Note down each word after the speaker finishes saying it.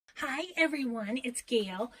Hi everyone, it's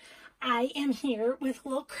Gail. I am here with a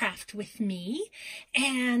little craft with me,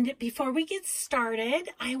 and before we get started,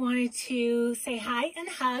 I wanted to say hi and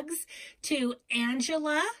hugs to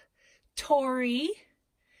Angela, Tori,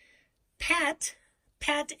 Pat.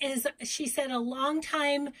 Pat is, she said, a long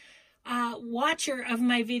time watcher of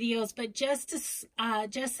my videos, but just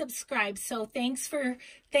subscribed. So thanks for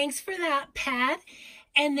that, Pat.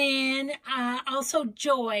 And then also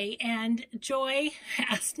Joy, and Joy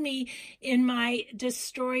asked me in my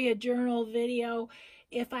Destroy a Journal video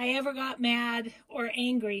if I ever got mad or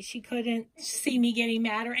angry. She couldn't see me getting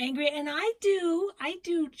mad or angry, and I do,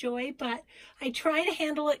 Joy, but I try to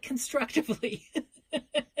handle it constructively.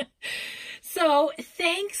 So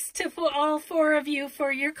thanks to all four of you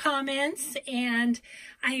for your comments, and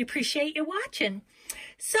I appreciate you watching.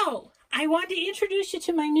 So I want to introduce you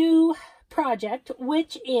to my new project,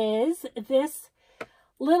 which is this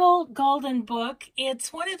little golden book.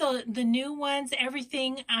 It's one of the new ones.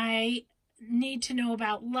 Everything I need to know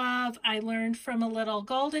about love I learned from a little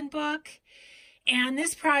golden book, and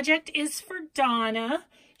this project is for Donna.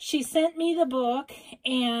 She sent me the book,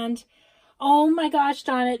 and oh my gosh,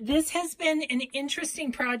 Donna, this has been an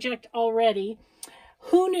interesting project already.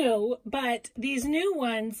 Who knew? But these new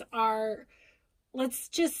ones are, let's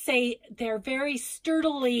just say, they're very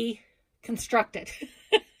sturdily constructed.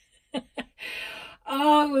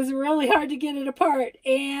 Oh, it was really hard to get it apart,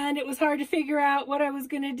 and it was hard to figure out what I was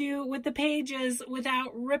going to do with the pages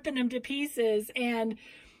without ripping them to pieces. And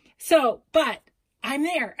so, but I'm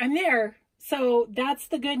there. So that's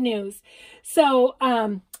the good news. So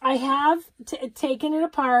I have taken it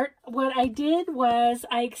apart. What I did was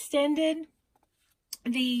I extended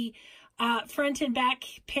the front and back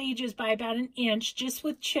pages by about an inch, just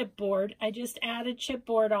with chipboard. I just added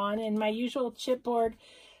chipboard on in my usual chipboard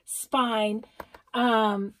spine.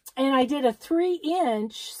 And I did a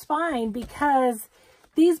 3-inch spine because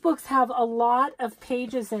these books have a lot of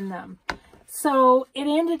pages in them. So it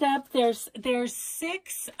ended up, there's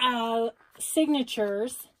 6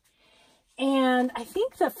 signatures, and I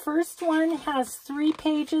think the first one has 3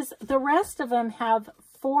 pages. The rest of them have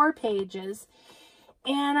 4 pages.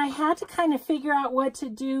 And I had to kind of figure out what to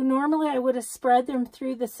do. Normally I would have spread them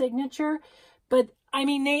through the signature, but I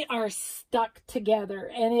mean, they are stuck together.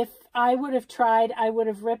 And if I would have tried, I would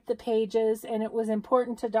have ripped the pages, and it was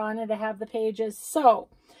important to Donna to have the pages. So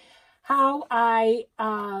how I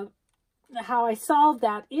solved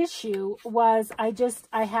that issue was I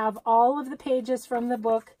have all of the pages from the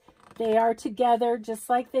book. They are together just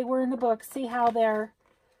like they were in the book. See how they're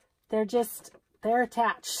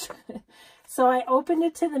attached. So I opened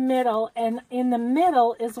it to the middle, and in the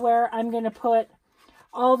middle is where I'm going to put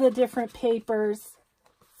all the different papers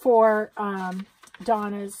for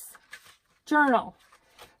Donna's journal.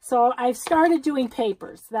 So I've started doing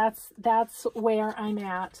papers. That's where I'm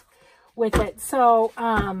at with it. So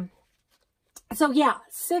so yeah,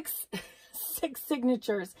 6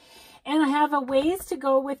 signatures, and I have a ways to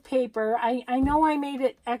go with paper. I know I made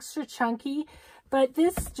it extra chunky, but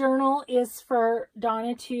this journal is for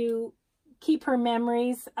Donna to keep her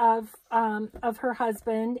memories of her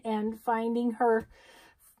husband and finding her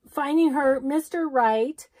Mr.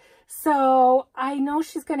 Right. So I know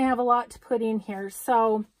she's going to have a lot to put in here.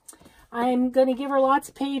 So I'm going to give her lots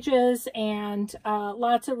of pages and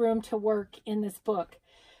lots of room to work in this book.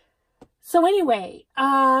 So anyway,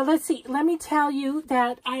 let's see. Let me tell you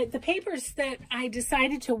that the papers that I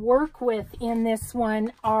decided to work with in this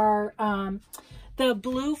one are the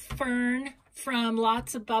Blue Fern from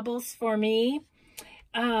Lots of Bubbles for Me.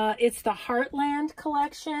 It's the Heartland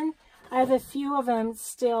collection. I have a few of them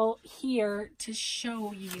still here to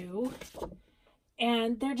show you.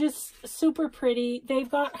 And they're just super pretty.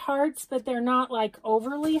 They've got hearts, but they're not like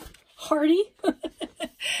overly hearty.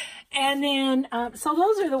 And then, so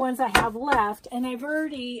those are the ones I have left. And I've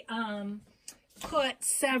already put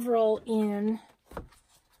several in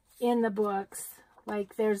the books.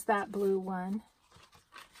 Like there's that blue one.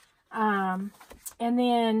 And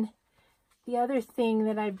then the other thing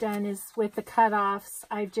that I've done is with the cutoffs,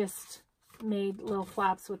 I've just made little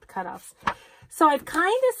flaps with the cutoffs. So I've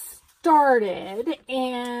kind of started,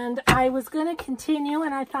 and I was going to continue,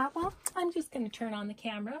 and I thought, well, I'm just going to turn on the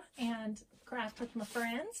camera and craft with my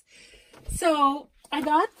friends. So I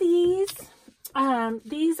got these.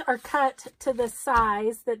 These are cut to the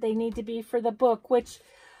size that they need to be for the book, which,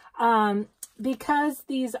 because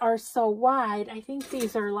these are so wide, I think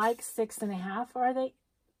these are like 6.5, are they?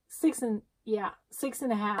 6.5.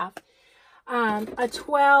 A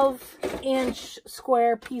 12-inch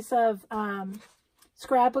square piece of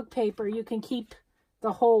scrapbook paper you can keep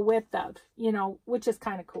the whole width of, you know, which is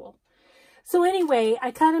kind of cool. So anyway,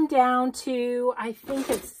 I cut them down to, I think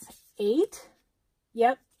it's 8.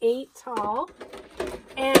 Yep, 8 tall.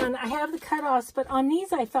 And I have the cutoffs, but on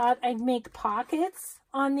these I thought I'd make pockets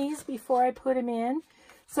on these before I put them in.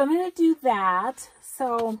 So I'm going to do that.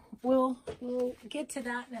 So we'll get to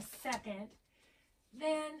that in a second.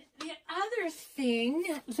 Then the other thing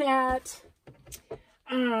that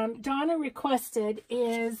Donna requested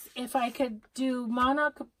is if I could do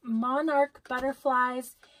monarch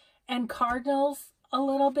butterflies and cardinals a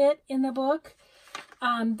little bit in the book.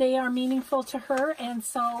 They are meaningful to her, and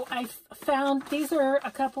so I found these are a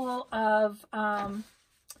couple of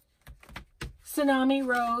Tsunami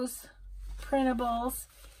Rose printables.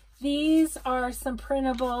 These are some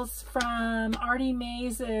printables from Artie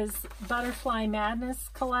Mays' Butterfly Madness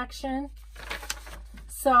collection.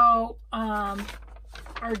 So,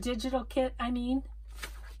 our digital kit, I mean.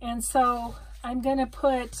 And so I'm gonna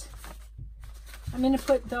put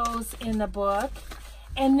those in the book.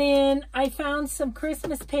 And then I found some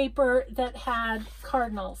Christmas paper that had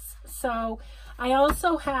cardinals. So I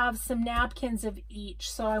also have some napkins of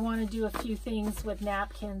each. So I want to do a few things with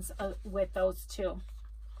napkins with those too.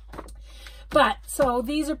 But so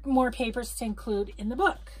these are more papers to include in the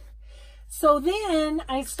book. So then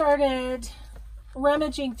I started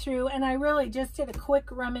rummaging through, and I really just did a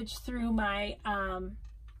quick rummage through my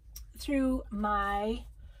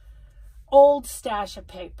older stash of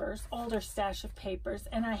papers,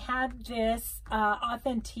 and I had this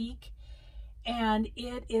Authentique, and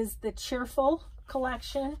it is the Cheerful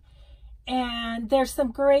collection, and there's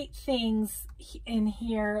some great things in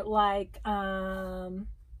here, like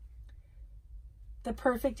the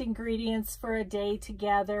perfect ingredients for a day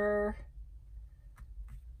together,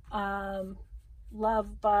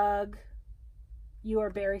 love bug, you are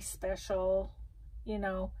very special, you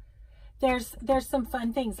know. There's some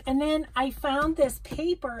fun things. And then I found this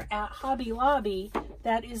paper at Hobby Lobby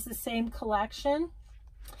that is the same collection.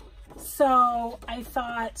 So I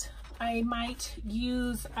thought I might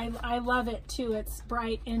use, I love it too. It's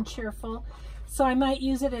bright and cheerful. So I might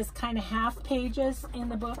use it as kind of half pages in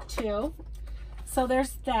the book too. So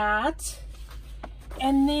there's that.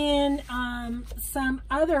 And then some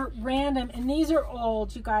other random, and these are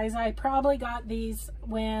old, you guys. I probably got these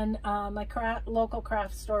when my local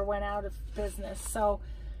craft store went out of business. So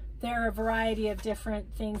they're a variety of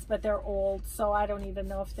different things, but they're old. So I don't even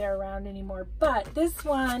know if they're around anymore. But this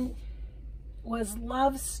one was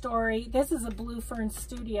Love Story. This is a Blue Fern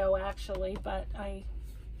Studio actually, but I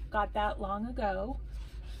got that long ago.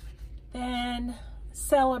 Then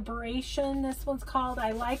Celebration, this one's called.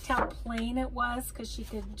 I liked how plain it was because she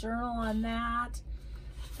could journal on that.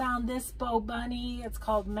 Found this Bo Bunny. It's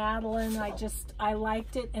called Madeline. I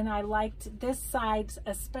liked it, and I liked this side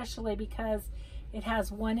especially because it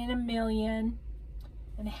has 1 in a million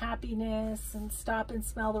and happiness and stop and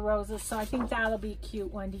smell the roses. So I think that'll be a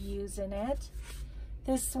cute one to use in it.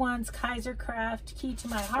 This one's Kaiser Craft Key to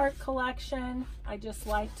My Heart collection. I just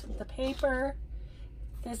liked the paper.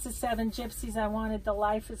 This is 7 Gypsies. I wanted the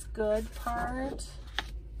Life is Good part,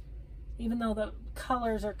 even though the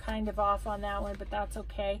colors are kind of off on that one, but that's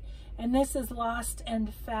okay. And this is Lost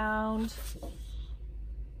and Found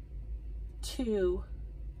 2.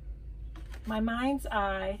 My Mind's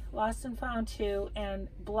Eye, Lost and Found 2, and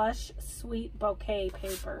Blush Sweet Bouquet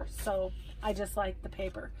paper. So I just like the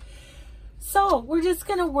paper. So we're just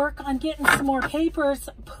going to work on getting some more papers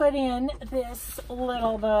put in this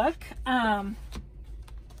little book.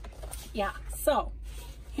 Yeah, so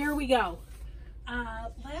here we go.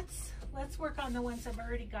 Let's work on the ones I've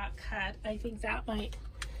already got cut. I think that might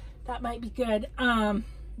be good. And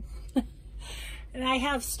I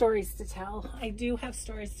have stories to tell. I do have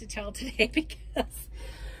stories to tell today because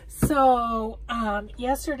so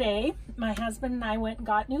yesterday my husband and I went and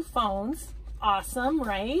got new phones. Awesome,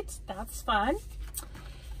 right? That's fun.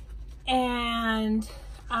 And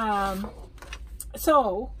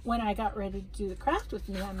so when I got ready to do the craft with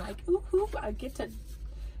me, I'm like, ooh, I get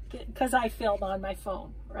because I filmed on my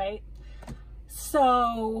phone, right?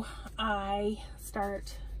 So I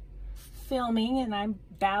start filming and I'm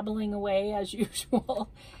babbling away as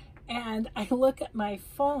usual. And I look at my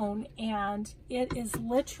phone and it is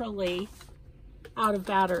literally out of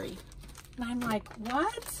battery. And I'm like,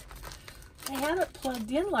 what? I had it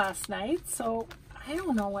plugged in last night, so I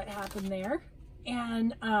don't know what happened there.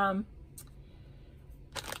 And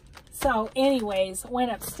so anyways,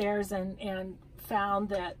 went upstairs and found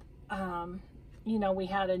that, you know, we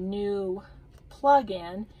had a new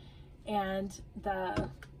plug-in and the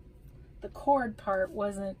cord part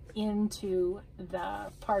wasn't into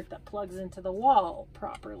the part that plugs into the wall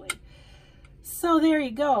properly. So there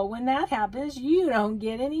you go. When that happens, you don't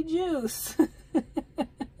get any juice.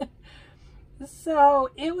 So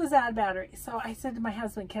it was out of battery. So I said to my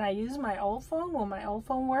husband, can I use my old phone? Will my old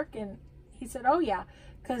phone work? And he said, oh yeah,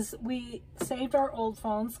 because we saved our old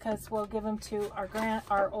phones because we'll give them to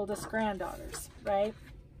our oldest granddaughters, right?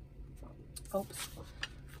 Oops.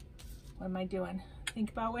 What am I doing?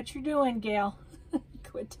 Think about what you're doing, Gail.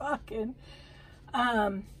 Quit talking.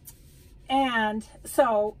 And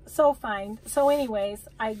so fine. So anyways,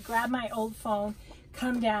 I grab my old phone,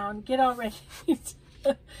 come down, get all ready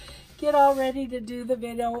to do the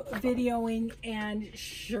videoing, and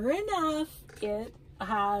sure enough, it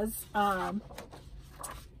has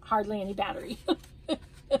hardly any battery.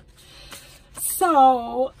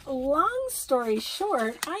 So long story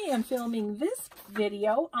short, I am filming this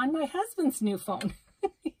video on my husband's new phone.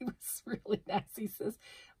 He was really nice. He says,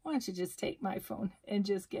 why don't you just take my phone and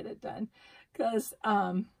just get it done? Because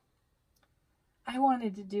I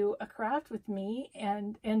wanted to do a craft with me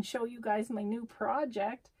and show you guys my new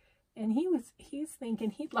project. And he's thinking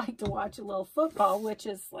he'd like to watch a little football, which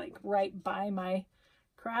is like right by my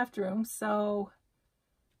craft room. So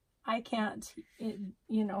I can't,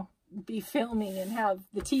 you know, be filming and have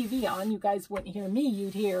the TV on. You guys wouldn't hear me.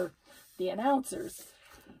 You'd hear the announcers.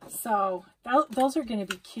 So those are going to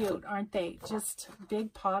be cute, aren't they? Just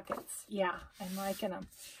big pockets. Yeah, I'm liking them.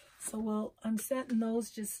 So I'm setting those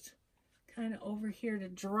just kind of over here to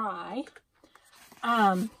dry.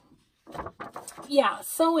 Yeah,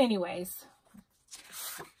 so anyways,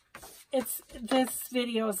 this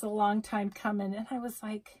video is a long time coming, and I was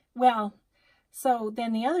like, well, so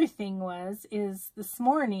then the other thing is this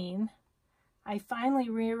morning, I finally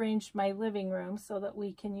rearranged my living room so that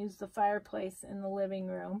we can use the fireplace in the living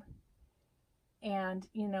room. And,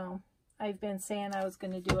 you know, I've been saying I was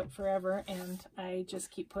going to do it forever, and I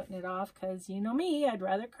just keep putting it off because, you know me, I'd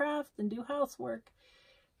rather craft than do housework.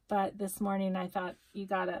 But this morning I thought, you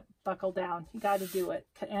got to buckle down. You got to do it.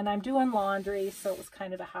 And I'm doing laundry, so it was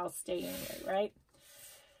kind of a house day anyway, right?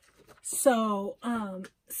 So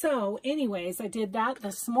anyways, I did that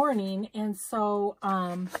this morning, and so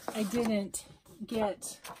I didn't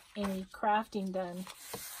get any crafting done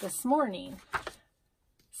this morning.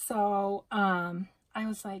 So I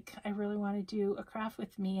was like, I really want to do a craft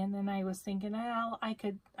with me, and then I was thinking, well, I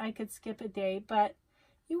could skip a day, but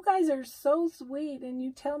you guys are so sweet, and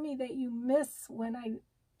you tell me that you miss when I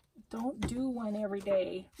don't do one every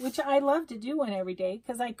day, which I love to do one every day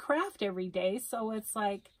because I craft every day. So it's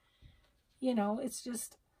like, you know, it's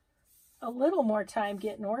just a little more time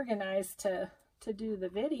getting organized to do the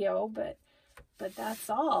video, but that's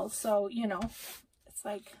all. So, you know, it's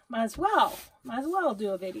like, might as well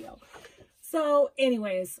do a video. So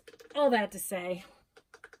anyways, all that to say,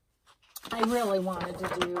 I really wanted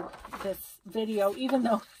to do this video, even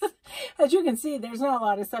though, as you can see, there's not a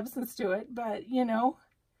lot of substance to it, but you know,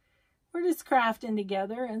 we're just crafting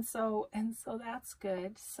together, and so that's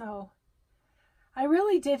good. So I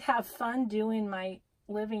really did have fun doing my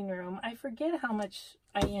living room. I forget how much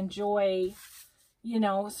I enjoy, you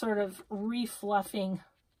know, sort of refluffing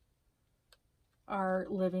our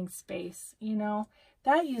living space. You know,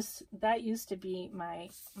 that used to be my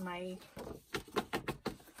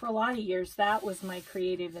for a lot of years, that was my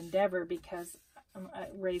creative endeavor, because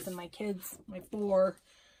raising my kids, my 4,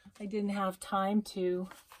 I didn't have time to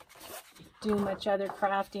do much other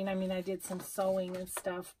crafting. I mean, I did some sewing and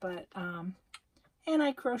stuff, but and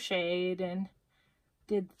I crocheted and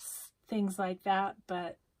did things like that,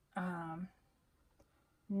 but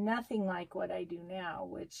nothing like what I do now,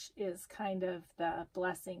 which is kind of the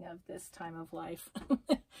blessing of this time of life.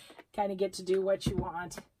 Kind of get to do what you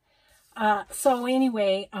want. So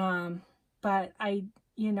anyway, but I,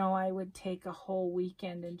 you know, I would take a whole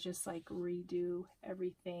weekend and just like redo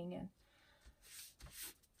everything. And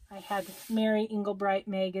I had Mary Engelbright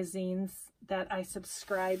magazines that I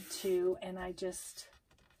subscribed to, and I just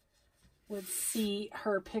would see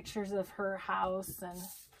her pictures of her house and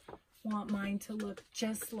want mine to look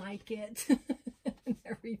just like it and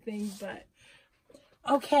everything. But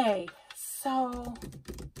okay, so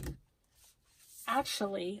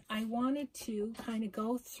actually I wanted to kind of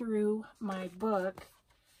go through my book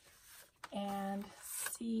and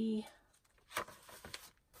see,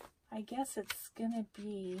 I guess it's gonna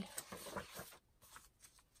be,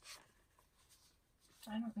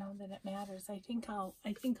 I don't know that it matters. I think I'll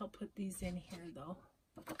put these in here though.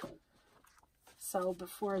 So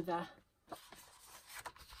before the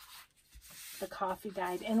coffee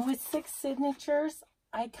died. And with 6 signatures,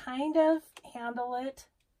 I kind of handle it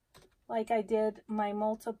like I did my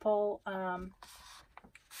multiple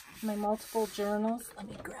journals. Let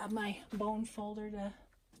me grab my bone folder to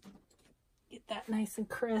get that nice and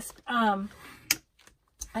crisp.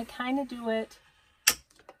 I kind of do it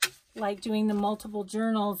like doing the multiple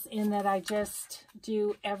journals, in that I just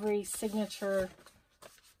do every signature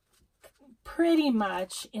pretty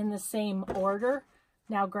much in the same order.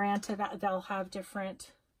 Now, granted, they'll have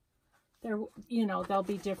different, you know, there'll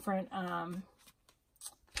be different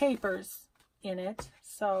papers in it.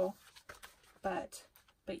 So, but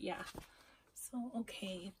yeah. So,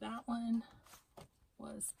 okay, that one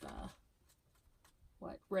was the,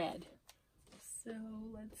 what, red. So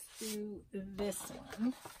let's do this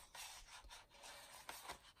one.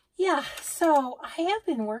 Yeah, so I have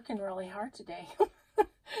been working really hard today.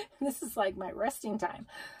 This is like my resting time.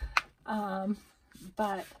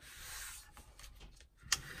 But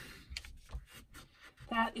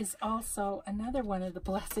that is also another one of the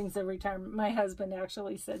blessings of retirement. My husband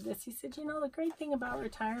actually said this. He said, you know, the great thing about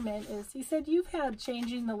retirement is, he said, you've had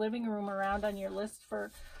changing the living room around on your list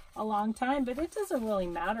for a long time, but it doesn't really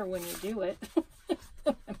matter when you do it.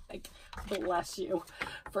 I'm like, bless you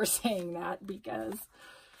for saying that, because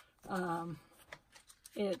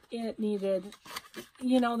it needed,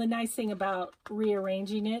 you know, the nice thing about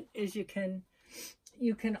rearranging it is you can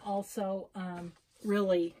also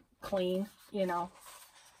really clean, you know,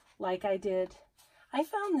 like I did. I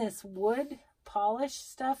found this wood polish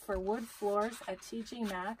stuff for wood floors at TJ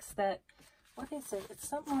Maxx that, what is it? It's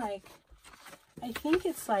something like, I think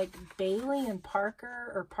it's like Bailey and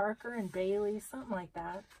Parker, or Parker and Bailey, something like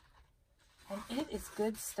that. And it is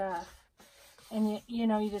good stuff. And you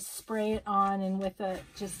know, you just spray it on, and with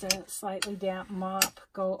just a slightly damp mop,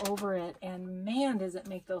 go over it, and man, does it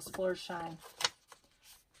make those floors shine.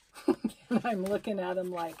 And I'm looking at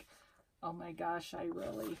them like, oh my gosh, I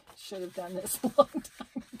really should have done this a long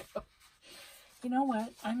time ago. You know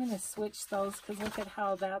what? I'm going to switch those, because look at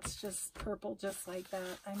how that's just purple just like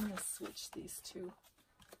that. I'm going to switch these two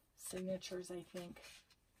signatures, I think.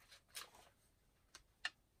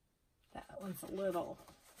 That one's a little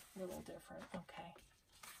different. Okay.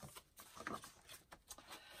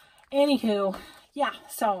 Anywho, yeah,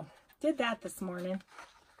 so did that this morning.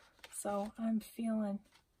 So I'm feeling,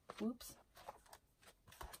 whoops.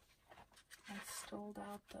 I stole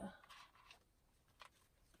out the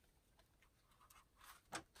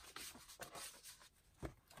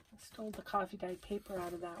coffee dyed paper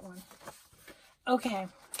out of that one. Okay.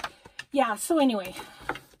 Yeah, so anyway,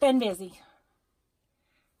 been busy.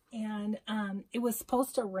 And it was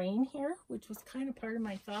supposed to rain here, which was kind of part of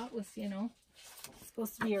my thought, was, you know, it's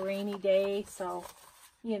supposed to be a rainy day. So,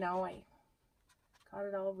 you know, I got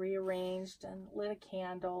it all rearranged and lit a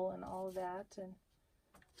candle and all of that. And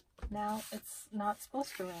now it's not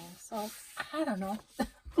supposed to rain. So, I don't know.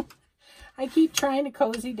 I keep trying to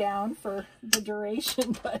cozy down for the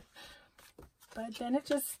duration, but then it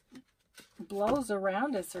just blows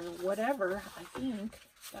around us or whatever. I think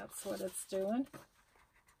that's what it's doing.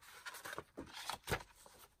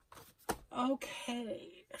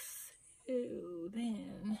 Okay, so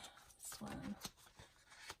then this one,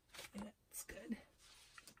 that's good.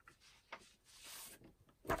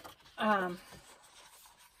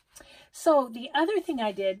 So the other thing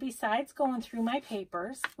I did besides going through my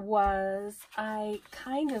papers was I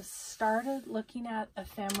kind of started looking at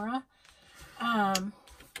ephemera. I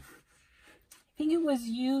think it was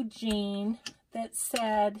Eugene that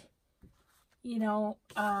said, you know,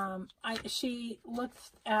 she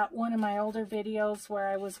looked at one of my older videos where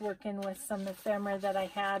I was working with some ephemera that I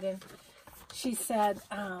had, and she said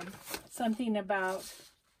something about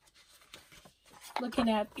looking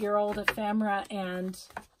at your old ephemera and,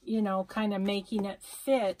 you know, kind of making it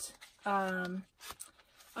fit a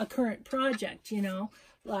current project, you know,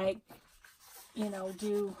 like, you know,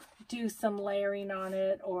 do some layering on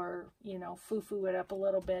it, or, you know, foo-foo it up a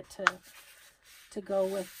little bit to go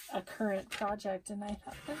with a current project. And I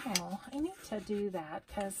thought, oh, I need to do that,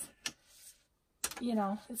 because, you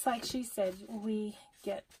know, it's like she said, we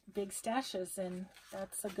get big stashes, and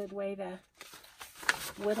that's a good way to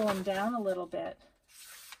whittle them down a little bit.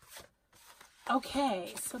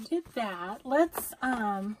 Okay, so did that. Let's,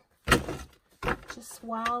 just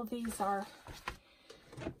while these are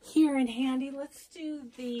here and handy, let's do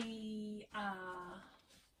the,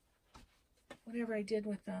 whatever I did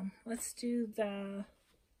with them. Let's do the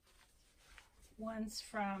ones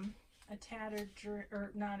from A Tattered Dream,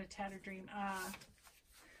 or not A Tattered Dream,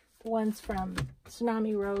 the ones from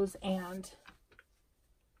Tsunami Rose and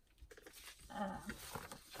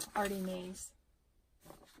Artie Mays.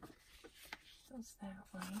 Goes that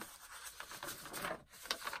way.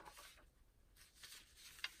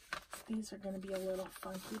 These are going to be a little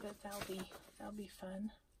funky, but that'll be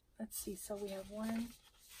fun. Let's see. So we have 1,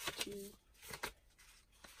 2,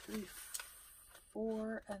 3,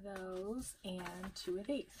 4 of those and 2 of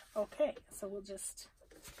these. Okay, so we'll just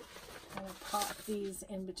kind of pop these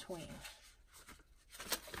in between.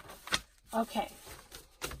 Okay.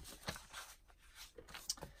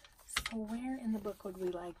 So where in the book would we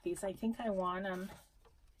like these? I think I want them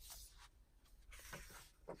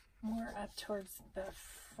more up towards the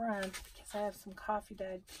front because I have some coffee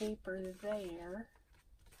dyed paper there.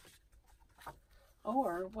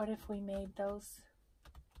 Or what if we made those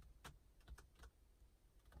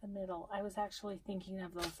the middle? I was actually thinking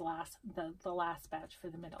of those the last batch for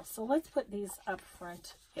the middle. So let's put these up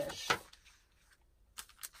front-ish.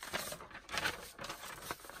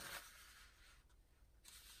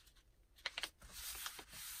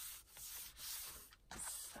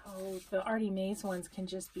 So the Artie Mays ones can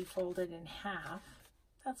just be folded in half.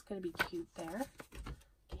 That's going to be cute there.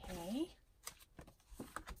 Okay.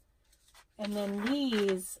 And then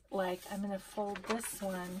these, like, I'm going to fold this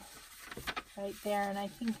one right there. And I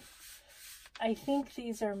think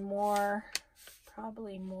these are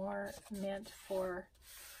probably more meant for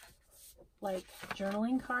like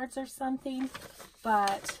journaling cards or something.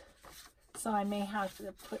 But, so I may have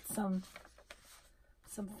to put some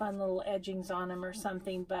fun little edgings on them or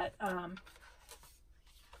something. But, oh,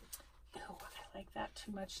 I like that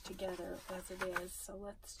too much together as it is. So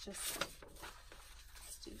let's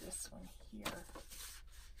do this one here.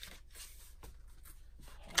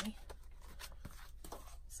 Okay.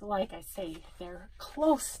 So like I say, they're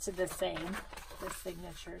close to the same, the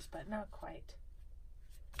signatures, but not quite.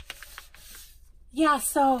 Yeah,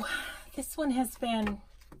 so this one has been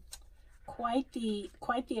quite the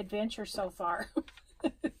adventure so far.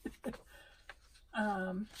 Decided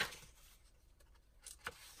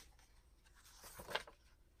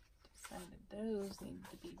those need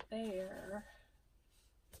to be there.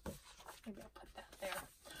 Maybe I'll put that there.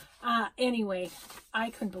 Anyway,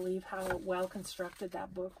 I couldn't believe how well constructed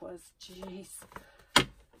that book was. Jeez.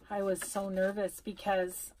 I was so nervous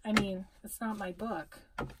because, I mean, it's not my book.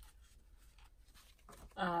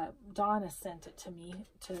 Donna sent it to me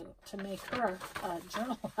to make her a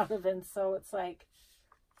journal out of it. And so it's like,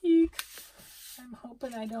 eek. I'm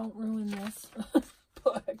hoping I don't ruin this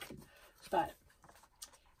book. But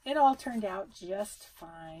it all turned out just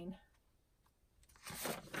fine.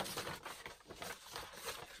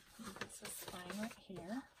 This is fine right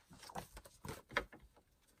here.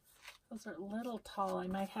 Those are a little tall. I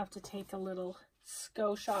might have to take a little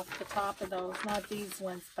skosh off the top of those. Not these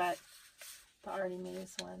ones, but the Artie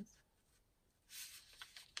Mays ones.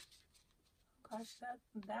 Gosh,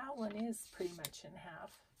 that one is pretty much in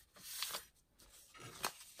half.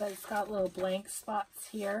 But it's got little blank spots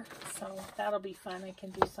here, so that'll be fun. I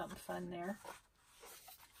can do something fun there.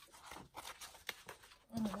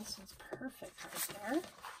 Oh, this one's perfect right there.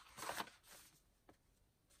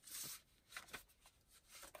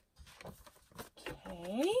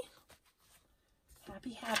 Okay.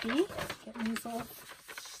 Happy. Getting these little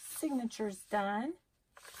signatures done.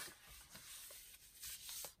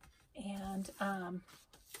 And,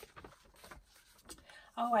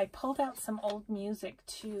 oh, I pulled out some old music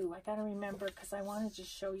too. I gotta remember because I wanted to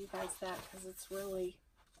show you guys that because it's really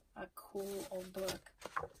a cool old book.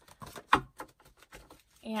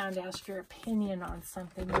 And ask your opinion on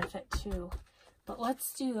something with it too. But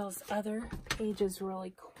let's do those other pages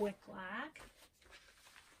really quick like.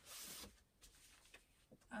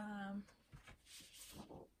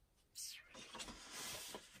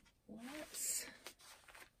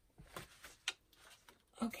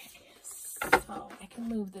 Okay, so I can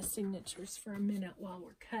move the signatures for a minute while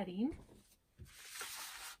we're cutting.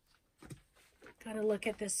 Gotta look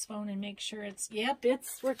at this phone and make sure yep,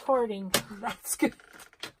 it's recording. That's good.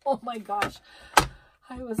 Oh my gosh.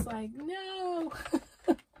 I was like, no.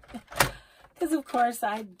 Because of course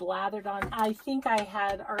I blathered on. I think I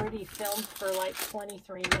had already filmed for like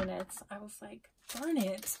 23 minutes. I was like, darn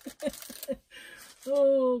it.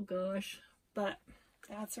 Oh gosh. But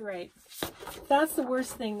that's all right. If that's the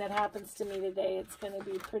worst thing that happens to me today, it's going to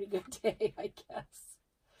be a pretty good day, I guess.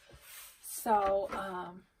 So,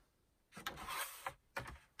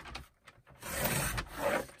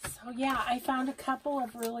 yeah, I found a couple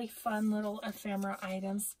of really fun little ephemera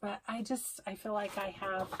items, but I feel like I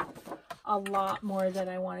have a lot more that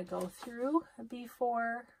I want to go through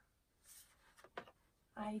before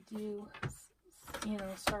I do, you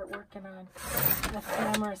know, start working on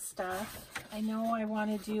ephemera stuff. I know I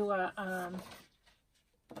want to do a, I'm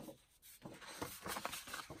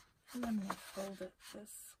going to fold it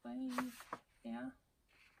this way, yeah.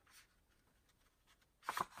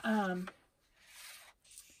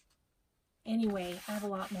 Anyway, I have a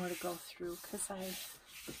lot more to go through because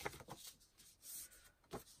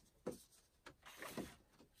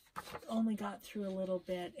only got through a little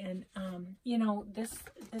bit, and you know, this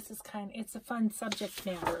is it's a fun subject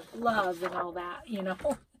matter, love and all that, you know.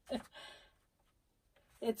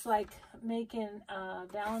 It's like making a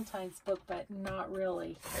Valentine's book, but not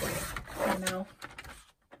really, you know.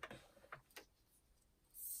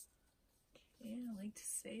 Okay, I like to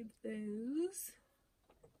save those.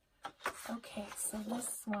 Okay, so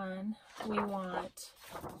this one we want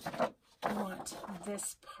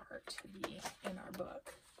this part to be in our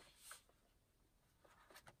book.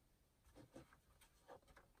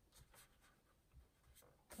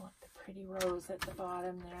 Want the pretty rose at the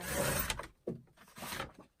bottom there.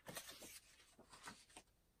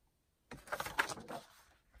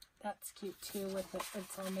 That's cute too with it.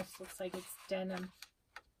 It's almost looks like it's denim.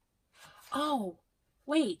 Oh,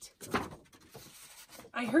 wait.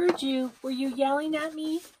 I heard you. Were you yelling at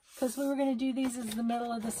me? Because we were going to do these as the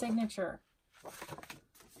middle of the signature.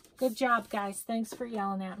 Good job, guys. Thanks for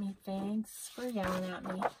yelling at me. Thanks for yelling at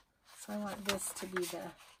me. So I want this to be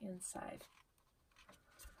the inside.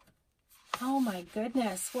 Oh my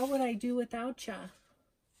goodness. What would I do without ya?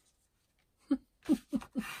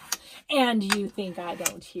 And you think I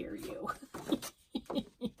don't hear you.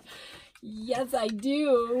 Yes, I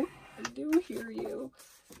do. I do hear you.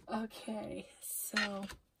 Okay, so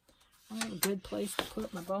I have a good place to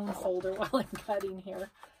put my bone folder while I'm cutting here.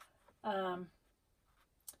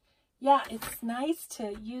 Yeah, it's nice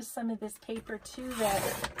to use some of this paper too that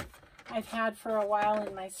I've had for a while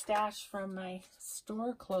in my stash from my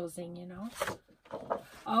store closing, you know.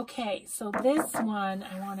 Okay, so this one,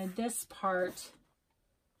 I wanted this part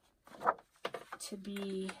to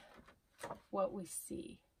be what we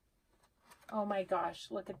see. Oh my gosh,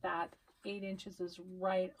 look at that. 8 inches is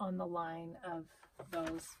right on the line of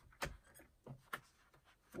those.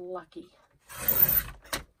 Lucky.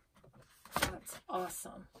 That's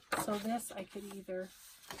awesome. So this, I could either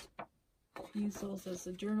use those as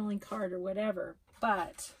a journaling card or whatever,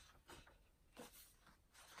 but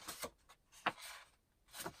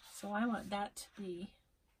so I want that to be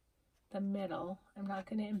the middle. I'm not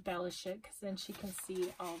going to embellish it because then she can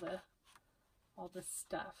see all the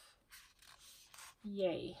stuff.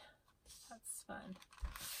 Yay. That's fun.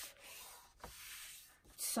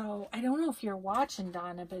 So I don't know if you're watching,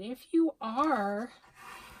 Donna, but if you are,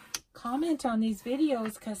 comment on these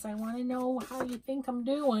videos because I want to know how you think I'm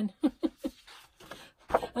doing.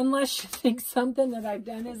 Unless you think something that I've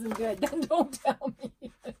done isn't good, then don't tell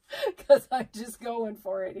me because I'm just going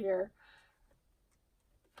for it here.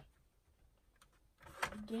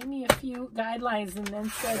 Gave me a few guidelines and then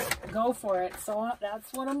said go for it, so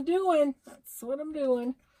that's what I'm doing. That's what I'm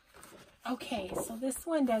doing. Okay, so this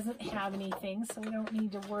one doesn't have anything, so we don't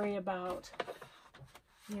need to worry about,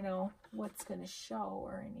 you know, what's going to show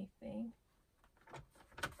or anything.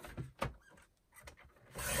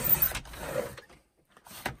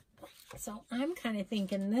 So I'm kind of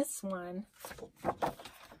thinking this one, I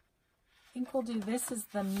think we'll do this as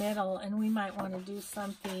the middle, and we might want to do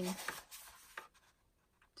something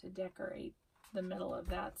to decorate the middle of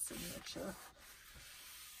that signature.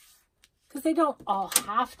 Because they don't all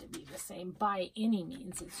have to be the same by any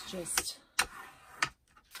means. It's just...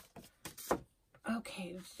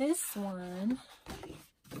 Okay, this one,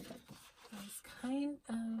 I was kind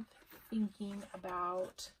of thinking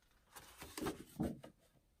about...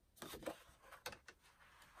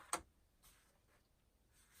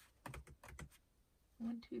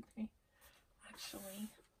 1, 2, 3. Actually,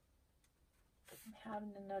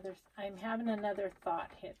 I'm having another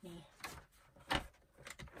thought hit me.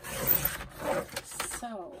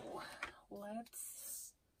 So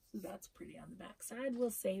let's, that's pretty on the back side. We'll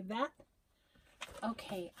save that.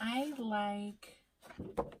 Okay, I think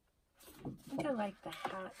I like the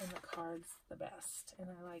hat and the cards the best, and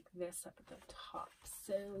I like this up at the top.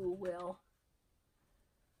 So we'll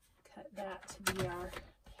cut that to be our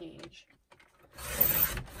page.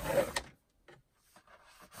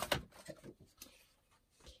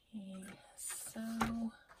 Okay, so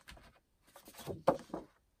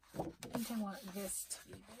I think I want this to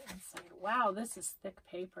be the inside. Wow, this is thick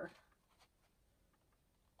paper.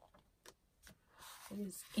 It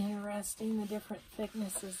is interesting, the different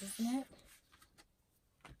thicknesses, isn't it?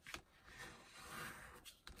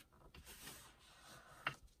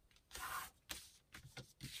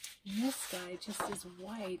 And this guy just is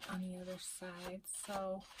white on the other side,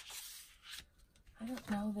 so I don't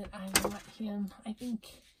know that I want him. I think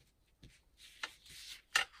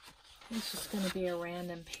he's just going to be a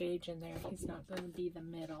random page in there. He's not going to be the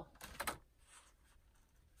middle.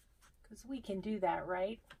 Because we can do that,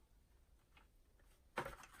 right?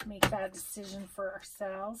 Make that decision for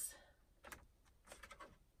ourselves.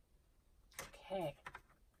 Okay.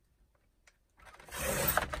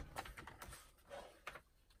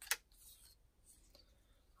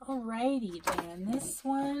 Alrighty then, this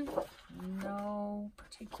one, no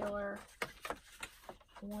particular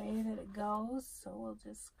way that it goes, so we'll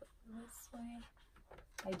just go this way.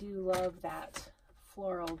 I do love that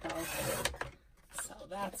floral though, so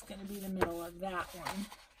that's going to be the middle of that one.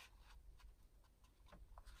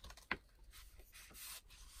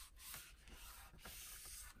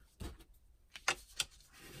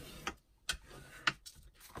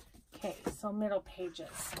 Okay, so middle pages,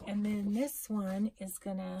 and then this one is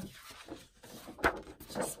gonna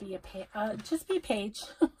just be a page, just a page.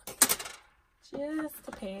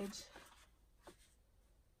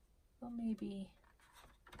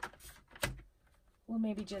 We'll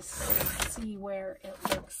maybe just see where it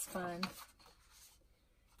looks fun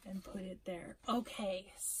and put it there.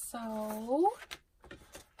 Okay, so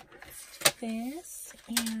let's do this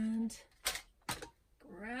and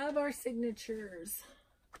grab our signatures.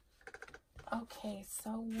 Okay, so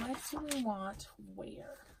what do we want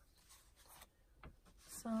where?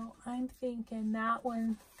 So I'm thinking that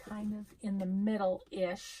one kind of in the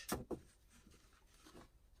middle-ish.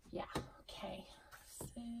 Yeah, okay.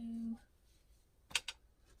 So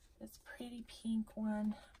this pretty pink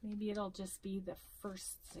one, maybe it'll just be the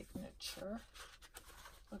first signature.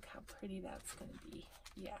 Look how pretty that's going to be.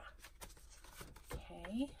 Yeah.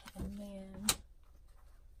 Okay, and then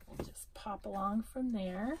we'll just pop along from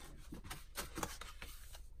there.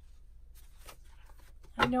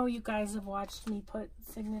 I know you guys have watched me put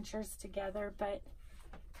signatures together, but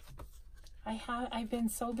I've been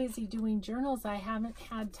so busy doing journals, I haven't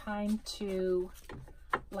had time to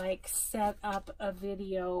like set up a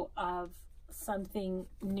video of something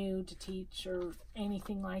new to teach or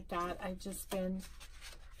anything like that. I've just been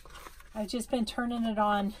turning it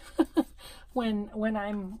on when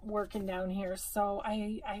I'm working down here. So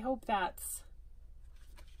I hope that's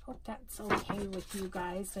okay with you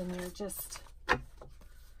guys, and you're just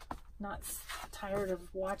not tired of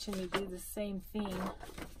watching me do the same thing.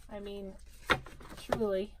 I mean,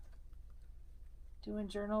 truly, doing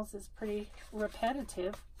journals is pretty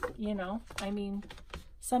repetitive, you know. I mean,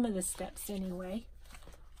 some of the steps anyway.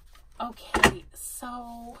 Okay,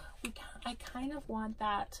 so I kind of want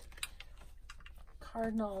that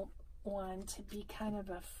cardinal one to be kind of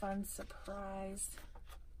a fun surprise.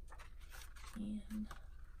 And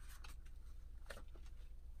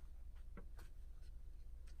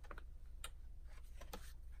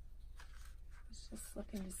just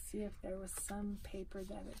looking to see if there was some paper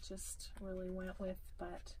that it just really went with,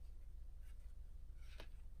 but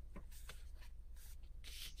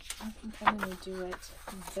I think I'm going to do it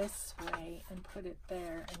this way and put it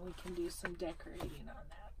there, and we can do some decorating on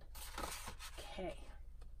that. Okay.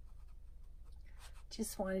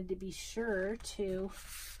 Just wanted to be sure to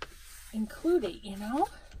include it, you know?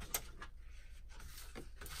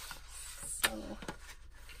 So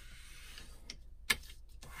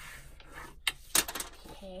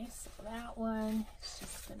okay, so that one is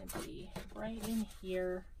just going to be right in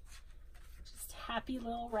here. Just happy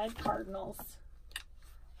little red cardinals.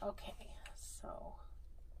 Okay, so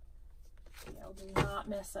do not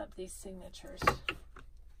mess up these signatures.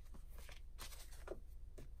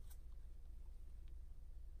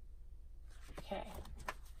 Okay.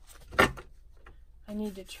 I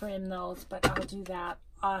need to trim those, but I'll do that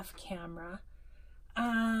off camera.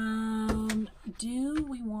 Do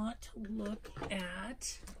we want to look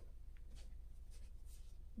at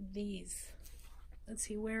these? Let's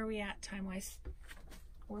see, where are we at time-wise?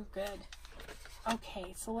 We're good.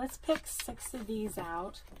 Okay, so let's pick 6 of these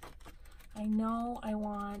out. I know I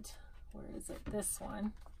want, where is it? This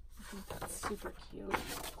one. I think that's super cute.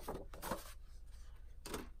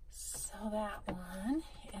 So that one,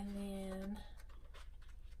 and then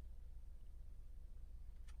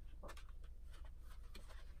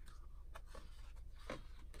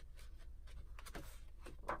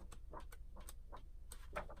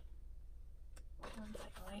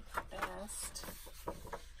I like best.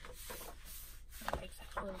 I like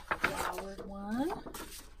that little flowered one.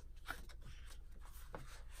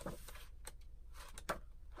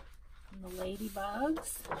 And the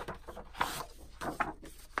ladybugs.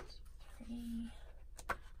 3,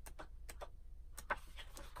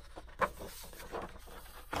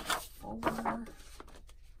 4,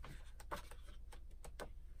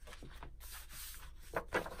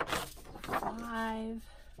 5,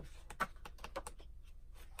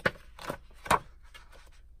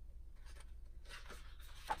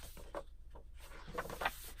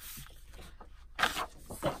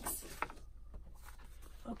 6.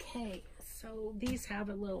 Okay, so these have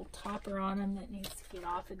a little topper on them that needs to get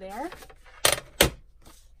off of there. I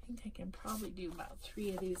think I can probably do about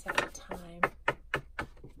 3 of these at a time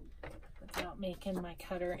without making my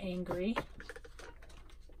cutter angry.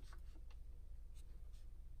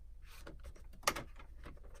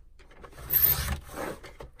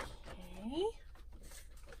 Okay.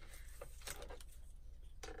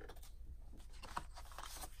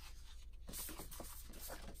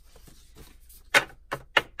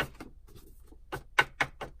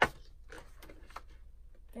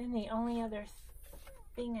 Then the only other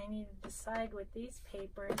thing I need to decide with these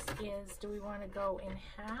papers is, do we want to go in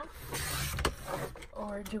half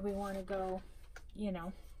or do we want to go, you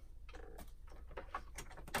know,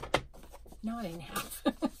 not in half?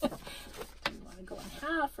 Do we want to go in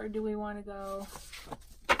half or do we want to go,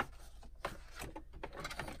 I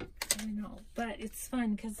don't know, but it's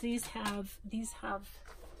fun because these have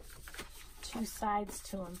two sides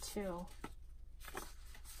to them too.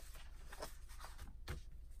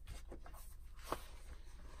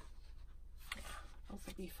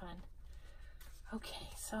 Be fun. Okay,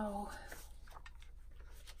 so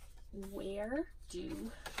where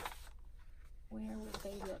would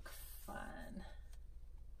they look fun?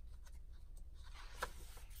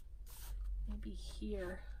 Maybe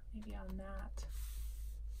here, maybe on that.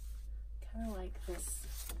 Kind of like this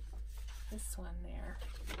one there.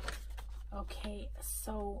 Okay,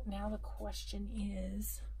 so now the question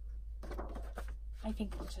is, I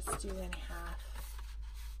think we'll just do in half.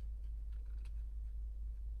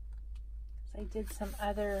 I did some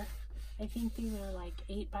other, I think these are like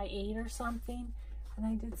 8 by 8 or something, and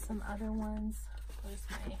I did some other ones. Where's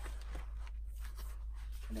my,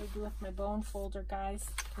 what did I do with my bone folder, guys?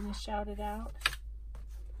 Can you shout it out?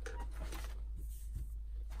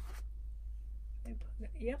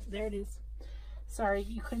 Yep, there it is. Sorry,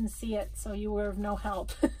 you couldn't see it, so you were of no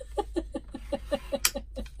help.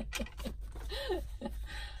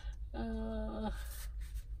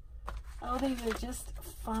 Oh, these are just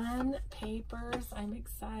fun papers. I'm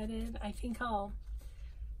excited. I think I'll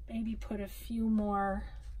maybe put a few more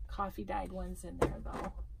coffee dyed ones in there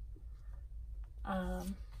though.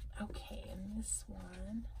 Okay, and this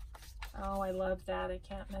one. Oh, I love that. I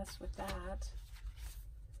can't mess with that.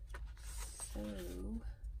 So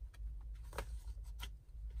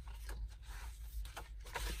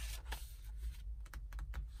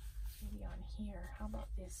maybe on here. How about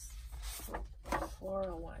this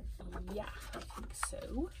floral one? Yeah, I think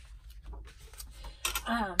so.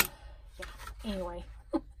 Yeah, anyway.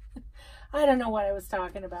 I don't know what I was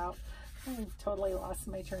talking about. I've totally lost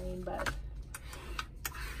my train, but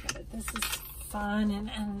this is fun,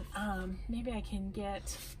 and maybe I can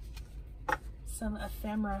get some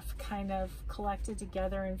ephemera kind of collected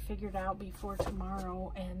together and figured out before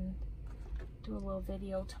tomorrow and do a little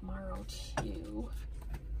video tomorrow too.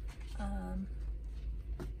 I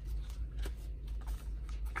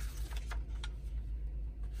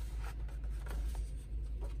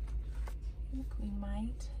think we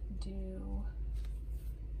might do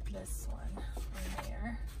this one on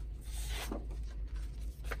there.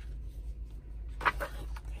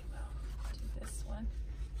 Okay, we'll do this one.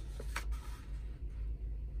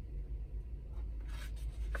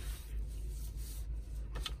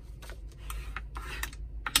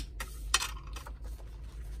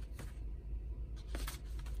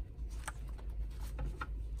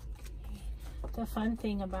 The fun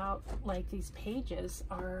thing about like these pages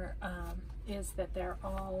are is that they're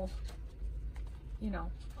all, you know,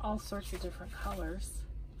 all sorts of different colors.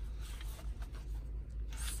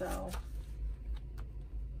 So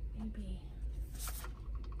maybe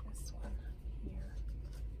this one here.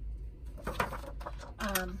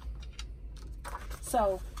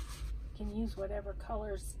 So you can use whatever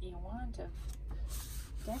colors you want of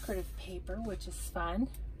decorative paper, which is fun.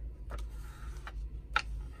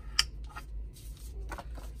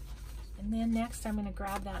 And then next I'm going to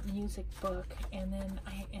grab that music book, and then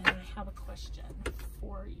I have a question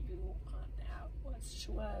for you on that. Which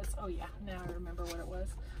was, oh yeah, now I remember what it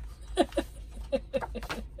was.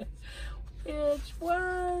 Which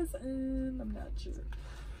was, I'm not sure.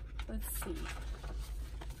 Let's see.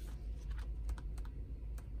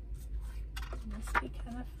 Must be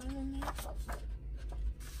kind of fun in there.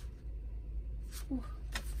 Ooh,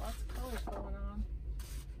 there's lots of colors going on.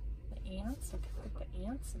 The ants, I could put the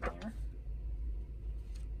ants in there.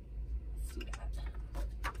 See that.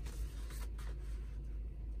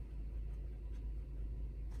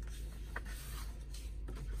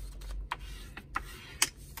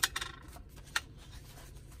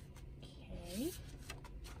 Okay.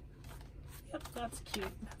 Yep, that's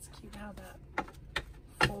cute. That's cute how that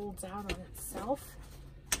folds out on itself.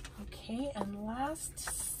 Okay, and last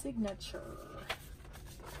signature.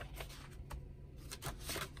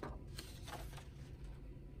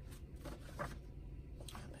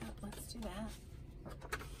 do that.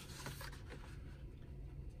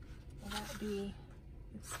 Will that be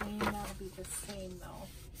the same? That'll be the same though.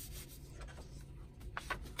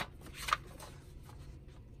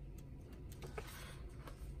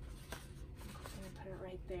 I'm gonna put it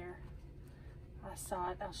right there. I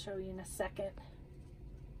saw it. I'll show you in a second.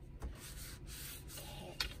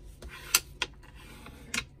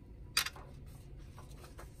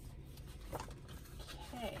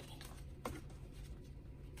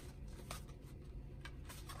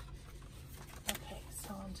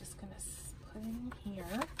 Here,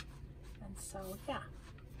 and so yeah,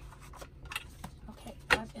 okay,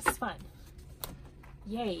 that is fun.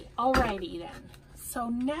 Yay. Alrighty then, so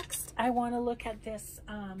next I want to look at this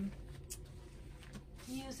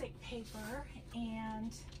music paper,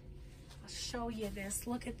 and I'll show you this.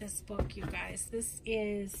 Look at this book, you guys. This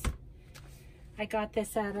is, I got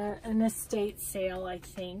this at an estate sale, I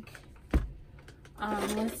think.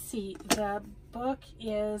 Let's see, the book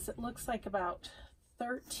is, it looks like about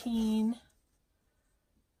 13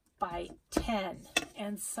 by 10,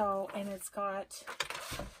 and so, and it's got,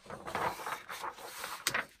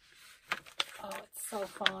 oh, it's so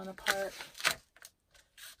falling apart,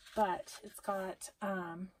 but it's got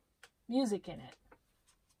music in it.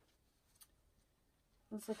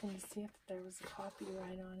 I was looking to see if there was a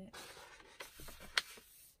copyright on it.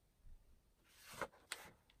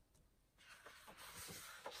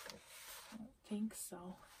 I don't think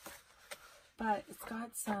so, but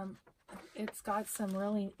it's got some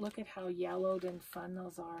really, look at how yellowed and fun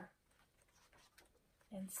those are.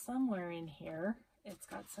 And somewhere in here, it's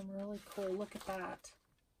got some really cool, look at that.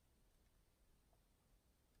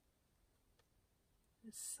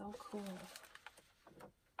 It's so cool.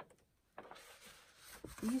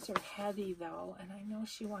 These are heavy though, and I know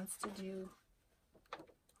she wants to do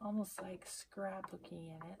almost like scrapbooking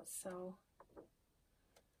in it, so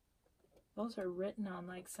those are written on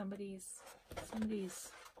like somebody's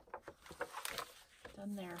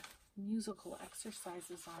done their musical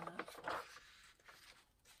exercises on it.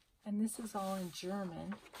 And this is all in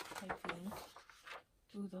German, I think.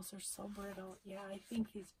 Ooh, those are so brittle. Yeah, I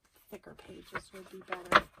think these thicker pages would be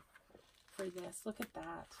better for this. Look at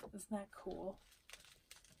that. Isn't that cool?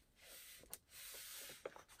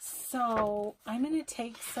 So I'm going to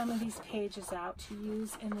take some of these pages out to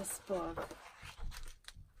use in this book.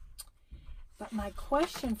 But my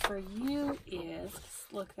question for you is,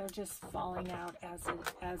 look, they're just falling out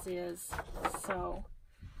as is. So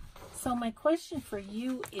my question for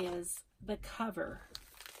you is the cover.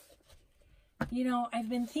 You know, I've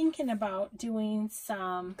been thinking about doing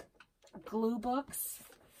some glue books.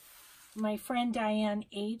 My friend Diane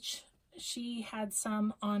H., she had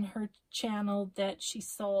some on her channel that she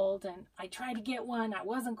sold, and I tried to get one. I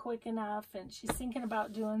wasn't quick enough, and she's thinking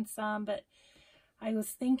about doing some, but I was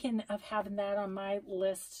thinking of having that on my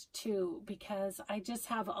list too, because I just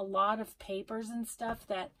have a lot of papers and stuff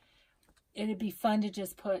that it'd be fun to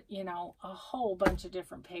just put, you know, a whole bunch of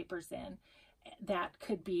different papers in that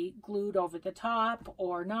could be glued over the top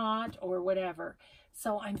or not or whatever.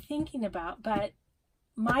 So I'm thinking about, but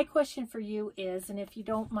my question for you is, and if you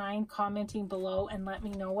don't mind commenting below and let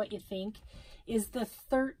me know what you think, is the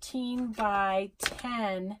 13 by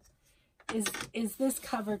 10, is this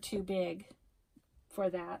cover too big for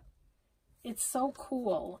that? It's so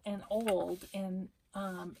cool and old, and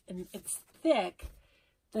it's thick.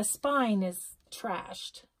 The spine is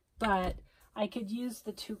trashed, but I could use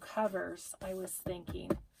the two covers, I was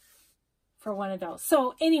thinking, for one of those.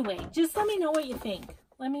 So anyway, just let me know what you think.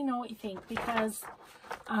 Let me know what you think, because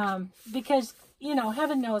you know,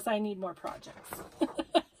 heaven knows I need more projects.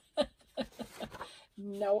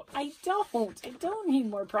 No, I don't need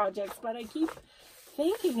more projects, but I keep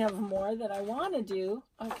thinking of more that I want to do.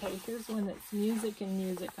 Okay, here's one that's music and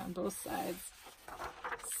music on both sides.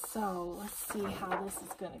 So let's see how this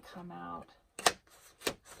is going to come out.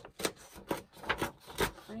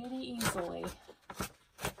 Pretty easily.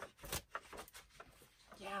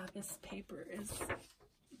 Yeah, this paper is,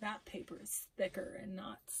 that paper is thicker and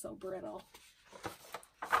not so brittle.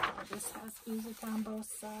 This has music on both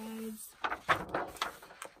sides.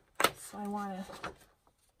 So I want to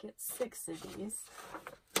get 6 of these.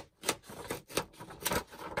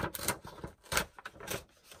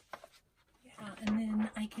 Yeah, and then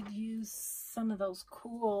I could use some of those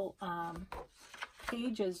cool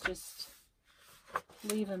pages, just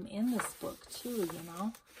leave them in this book too, you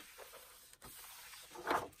know.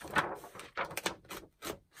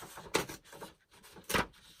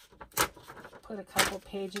 Put a couple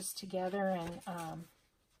pages together and,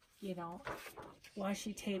 you know,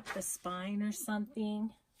 washi tape the spine or something.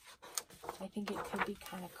 I think it could be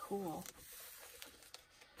kind of cool.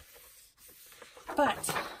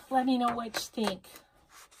 But let me know what you think.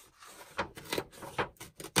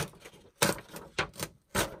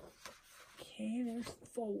 Okay, there's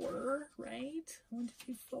 4, right? 1,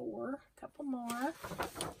 2, 4. A couple more. Oh,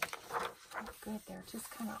 good, they're just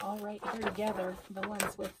kind of all right here together. The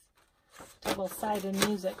ones with double-sided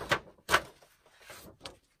music.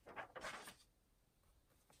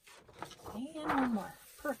 And one more.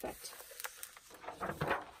 Perfect.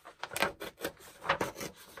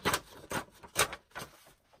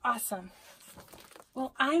 Awesome.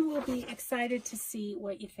 Well, I will be excited to see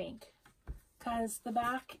what you think, because the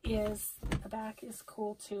back is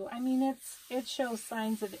cool too. I mean, it shows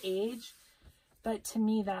signs of age, but to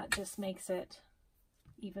me that just makes it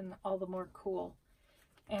even all the more cool.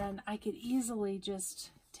 And I could easily just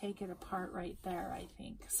take it apart right there, I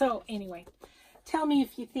think. So anyway, tell me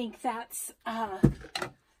if you think that's a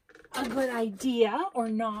good idea or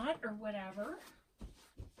not, or whatever.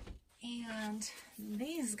 And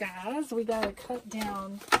these guys, we got to cut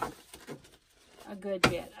down a good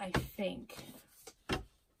bit, I think.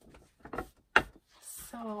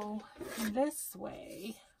 So this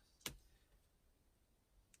way,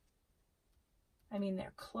 I mean,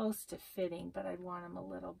 they're close to fitting, but I'd want them a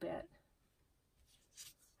little bit.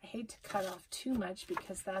 I hate to cut off too much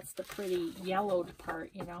because that's the pretty yellowed part,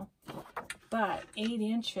 you know. But 8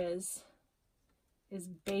 inches is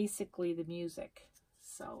basically the music.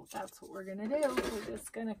 So that's what we're going to do. We're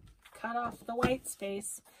just going to cut off the white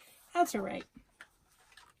space. That's all right.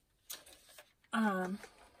 I'm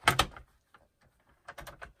going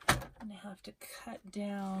to have to cut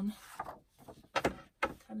them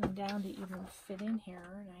down to even fit in here,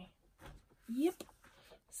 aren't I? Yep.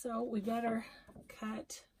 So we better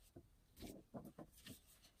cut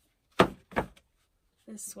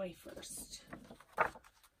this way first.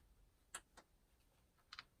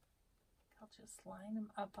 I'll just line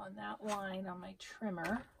them up on that line on my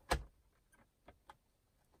trimmer.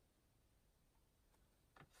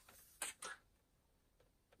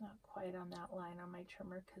 Not quite on that line on my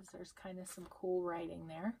trimmer because there's kind of some cool writing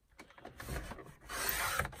there.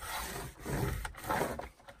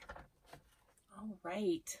 All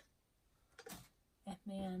right. And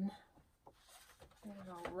then we're going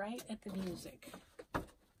to go right at the music.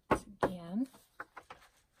 So again.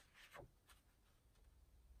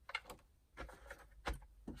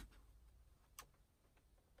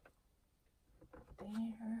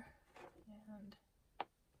 There and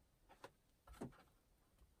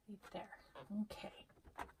right there. Okay.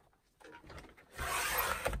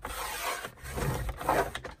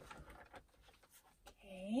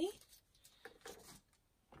 Okay.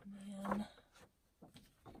 And then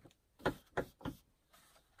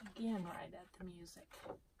again right at the music.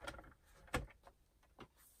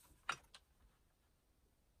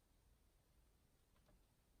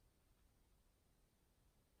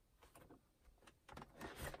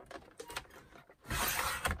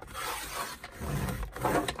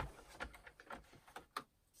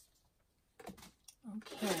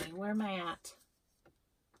 Okay, where am I at?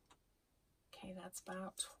 Okay, that's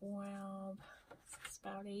about 12. It's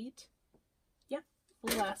about 8. Yep,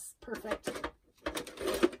 less. Perfect.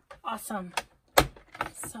 Awesome.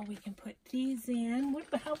 So we can put these in.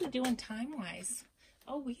 How are we doing time-wise?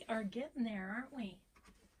 Oh, we are getting there, aren't we?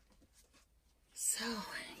 So,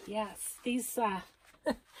 yes, these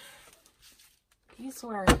these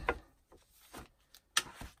were, let's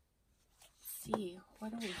see,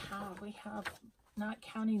 what do we have? We have, not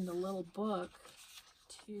counting the little book,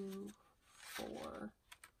 2, 4,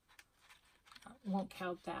 won't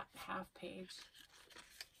count that half page,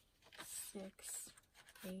 6,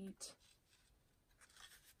 8,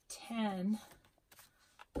 10,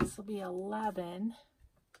 this will be 11,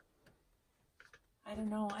 I don't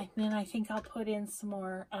know, I think I'll put in some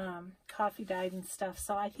more coffee dyed and stuff,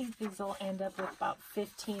 so I think these will end up with about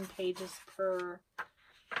 15 pages per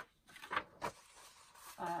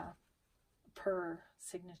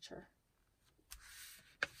signature.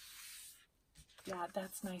 Yeah,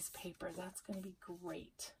 that's nice paper. That's going to be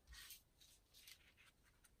great.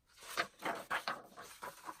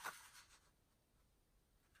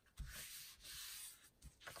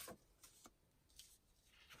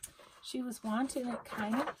 She was wanting it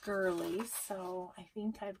kind of girly, so I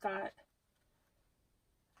think I've got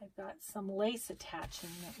some lace attaching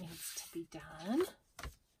that needs to be done.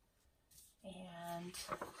 And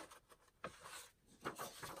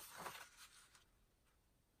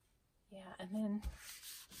yeah, and then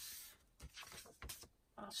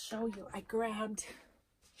I'll show you. I grabbed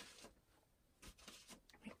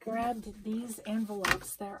these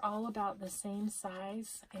envelopes. They're all about the same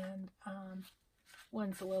size, and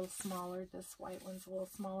one's a little smaller. This white one's a little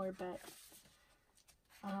smaller, but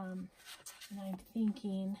And I'm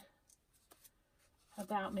thinking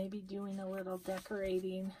about maybe doing a little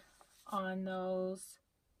decorating on those.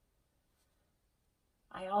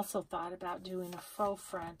 I also thought about doing a faux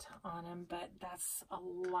front on them, but that's a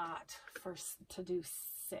lot to do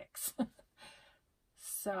 6.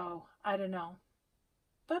 So, I don't know.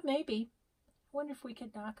 But maybe. I wonder if we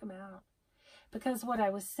could knock them out. Because what I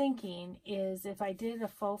was thinking is if I did a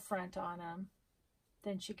faux front on them,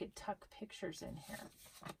 then she could tuck pictures in here.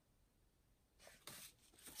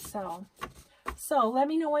 So let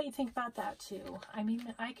me know what you think about that too. I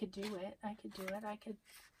mean, I could do it.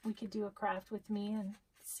 We could do a craft with me and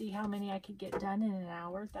see how many I could get done in an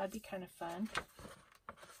hour. That'd be kind of fun.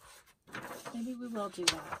 Maybe we will do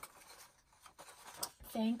that.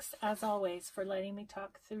 Thanks, as always, for letting me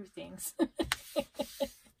talk through things.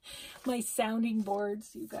 My sounding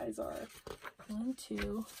boards, you guys are. 1,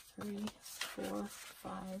 2, 3, 4,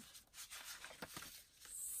 5,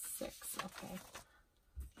 6. Okay.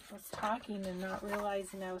 I was talking and not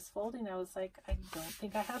realizing I was folding. I was like, I don't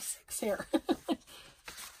think I have 6 here.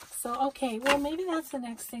 So, okay, well, maybe that's the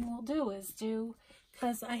next thing we'll do is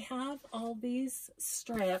because I have all these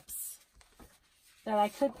strips that I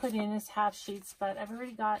could put in as half sheets, but I've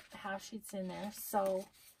already got half sheets in there. So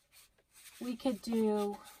we could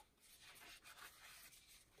do,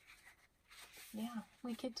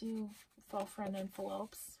 we could do faux front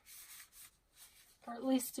envelopes, or at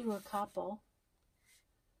least do a couple.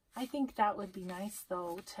 I think that would be nice,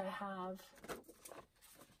 though, to have,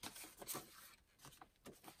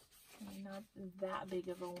 not that big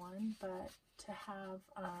of a one, but to have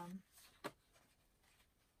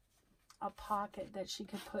a pocket that she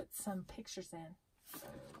could put some pictures in.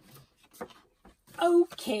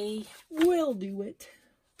 Okay, we'll do it.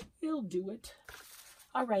 We'll do it.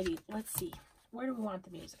 Alrighty, let's see. Where do we want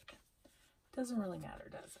the music? Doesn't really matter,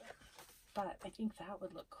 does it? But I think that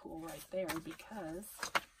would look cool right there because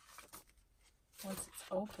once it's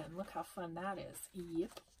open, look how fun that is.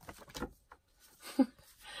 Yep.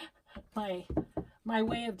 My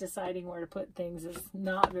way of deciding where to put things is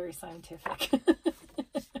not very scientific.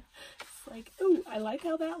 It's like, ooh, I like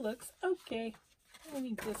how that looks. Okay. I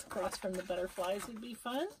think this across from the butterflies would be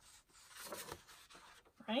fun.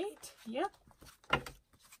 Right? Yep.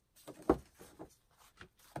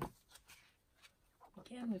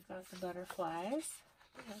 Again, we've got the butterflies.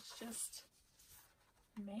 Let's just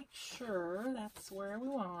make sure that's where we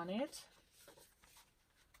want it.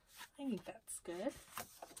 I think that's good.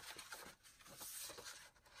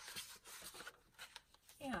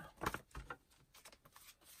 Yeah.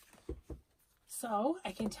 So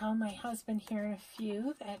I can tell my husband here in a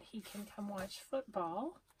few that he can come watch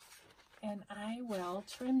football, and I will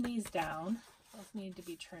trim these down. Those need to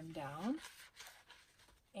be trimmed down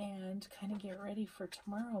and kind of get ready for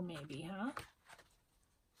tomorrow maybe, huh?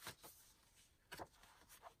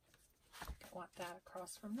 I want that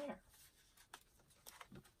across from there.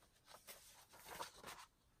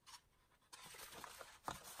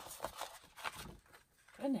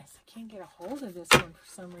 Goodness, I can't get a hold of this one for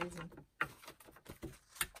some reason.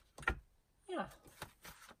 Yeah.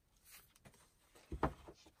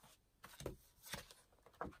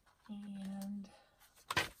 And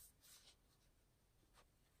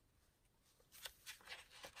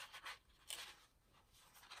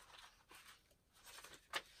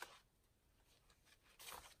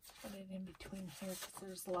put it in between here because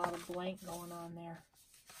there's a lot of blank going on there.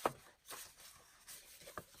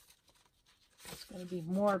 Going to be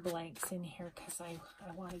more blanks in here because I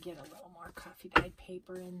want to get a little more coffee dyed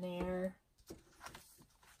paper in there,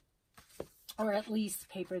 or at least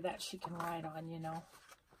paper that she can write on, you know.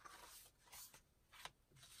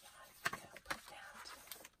 I think I'll put that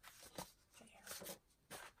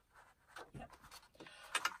there. Yep.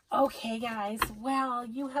 Okay, guys. Well,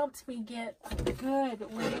 you helped me get a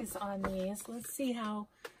good ways on these. Let's see how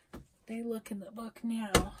they look in the book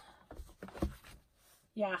now.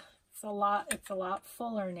 Yeah. It's a lot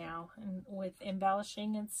fuller now, and with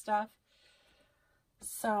embellishing and stuff.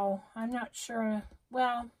 So I'm not sure.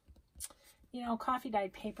 Well, you know, coffee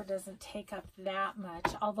dyed paper doesn't take up that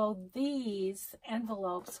much. Although these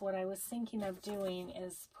envelopes, what I was thinking of doing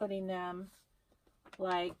is putting them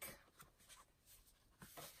like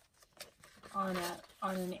on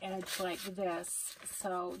an edge like this,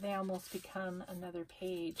 so they almost become another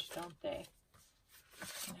page, don't they?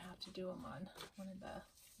 I'm gonna have to do them on one of the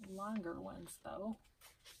longer ones though.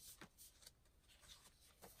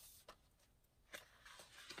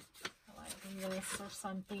 Like this or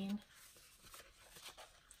something.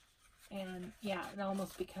 And yeah, it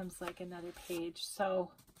almost becomes like another page.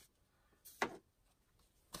 So I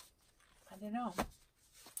don't know.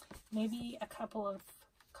 Maybe a couple of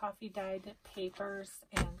coffee dyed papers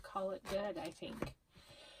and call it good, I think.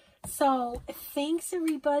 So thanks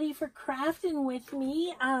everybody for crafting with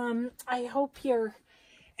me. I hope you're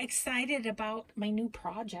excited about my new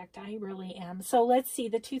project. I really am. So let's see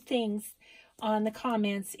the two things on the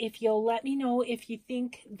comments. If you'll let me know if you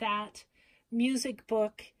think that music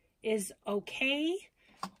book is okay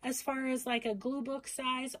as far as like a glue book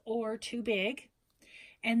size or too big.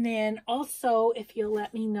 And then also if you'll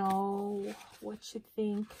let me know what you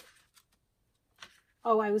think.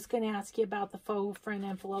 Oh, I was going to ask you about the faux friend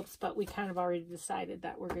envelopes, but we kind of already decided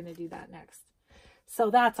that we're going to do that next.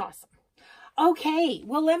 So that's awesome. Okay,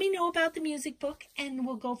 well, let me know about the music book and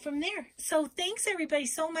we'll go from there. So thanks everybody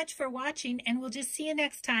so much for watching, and we'll just see you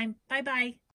next time. Bye-bye.